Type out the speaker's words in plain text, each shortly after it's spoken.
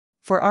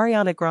for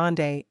Ariana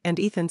Grande and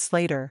Ethan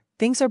Slater,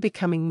 things are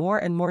becoming more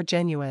and more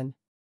genuine.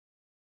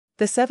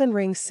 The Seven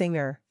Rings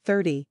singer,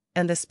 30,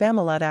 and the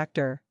Spamalot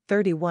actor,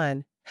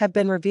 31, have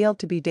been revealed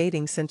to be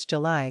dating since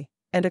July,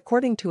 and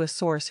according to a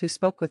source who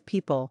spoke with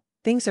People,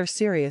 things are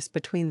serious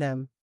between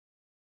them.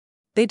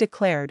 They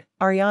declared,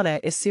 "Ariana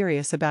is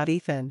serious about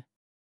Ethan.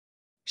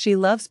 She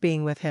loves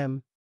being with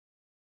him."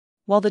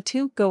 While the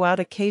two go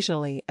out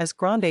occasionally as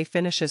Grande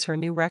finishes her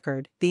new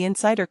record, the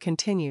insider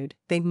continued,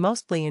 "They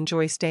mostly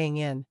enjoy staying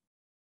in.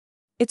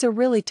 It's a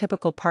really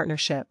typical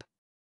partnership."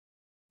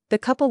 The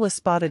couple was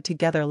spotted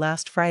together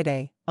last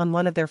Friday, on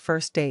one of their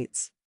first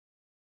dates.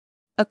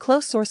 A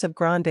close source of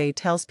Grande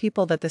tells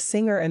People that the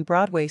singer and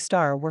Broadway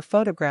star were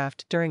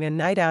photographed during a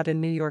night out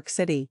in New York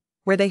City,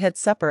 where they had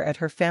supper at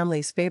her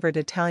family's favorite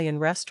Italian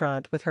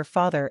restaurant with her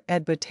father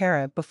Ed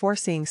Butera before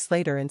seeing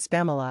Slater in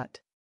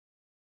Spamalot.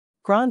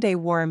 Grande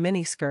wore a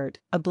miniskirt,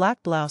 a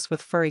black blouse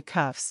with furry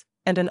cuffs,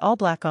 and an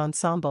all-black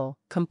ensemble,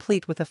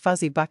 complete with a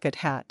fuzzy bucket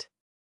hat.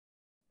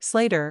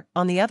 Slater,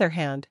 on the other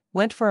hand,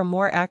 went for a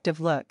more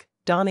active look,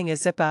 donning a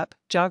zip-up,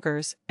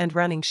 joggers, and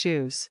running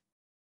shoes.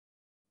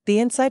 The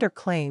insider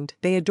claimed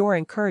they adore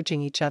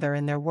encouraging each other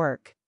in their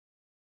work.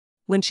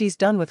 When she's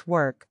done with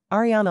work,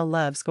 Ariana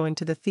loves going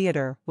to the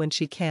theater when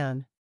she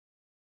can.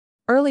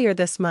 Earlier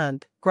this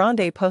month,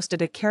 Grande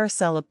posted a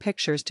carousel of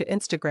pictures to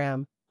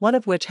Instagram, one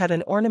of which had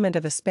an ornament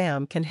of a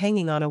spam can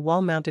hanging on a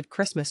wall-mounted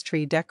Christmas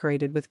tree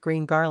decorated with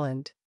green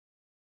garland.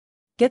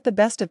 Get the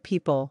best of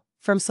People,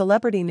 from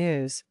celebrity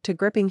news to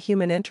gripping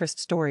human interest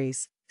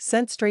stories,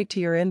 sent straight to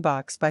your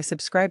inbox by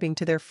subscribing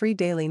to their free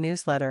daily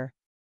newsletter.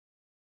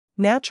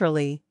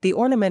 Naturally, the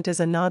ornament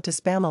is a nod to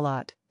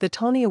Spamalot, the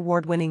Tony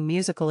Award-winning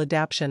musical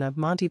adaptation of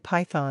Monty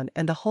Python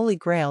and the Holy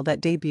Grail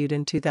that debuted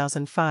in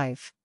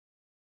 2005.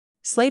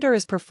 Slater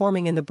is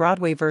performing in the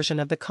Broadway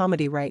version of the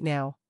comedy right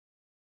now.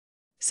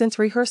 Since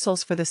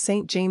rehearsals for the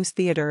St. James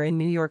Theatre in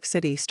New York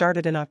City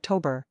started in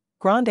October,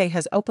 Grande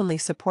has openly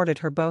supported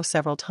her beau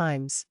several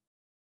times.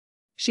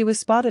 She was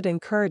spotted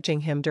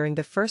encouraging him during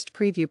the first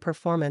preview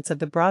performance of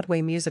the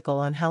Broadway musical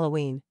on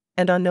Halloween,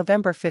 and on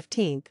November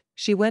 15,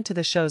 she went to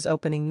the show's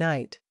opening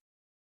night.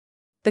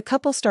 The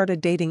couple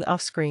started dating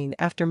off-screen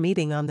after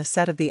meeting on the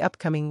set of the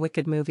upcoming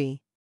Wicked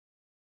movie.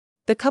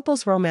 The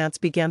couple's romance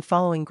began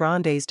following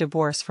Grande's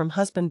divorce from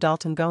husband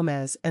Dalton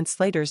Gomez and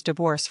Slater's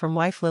divorce from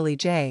wife Lily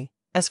J.,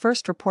 as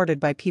first reported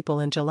by People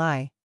in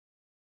July.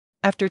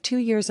 After 2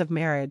 years of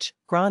marriage,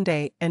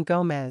 Grande and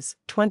Gomez,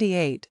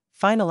 28,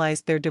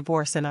 finalized their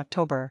divorce in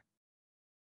October.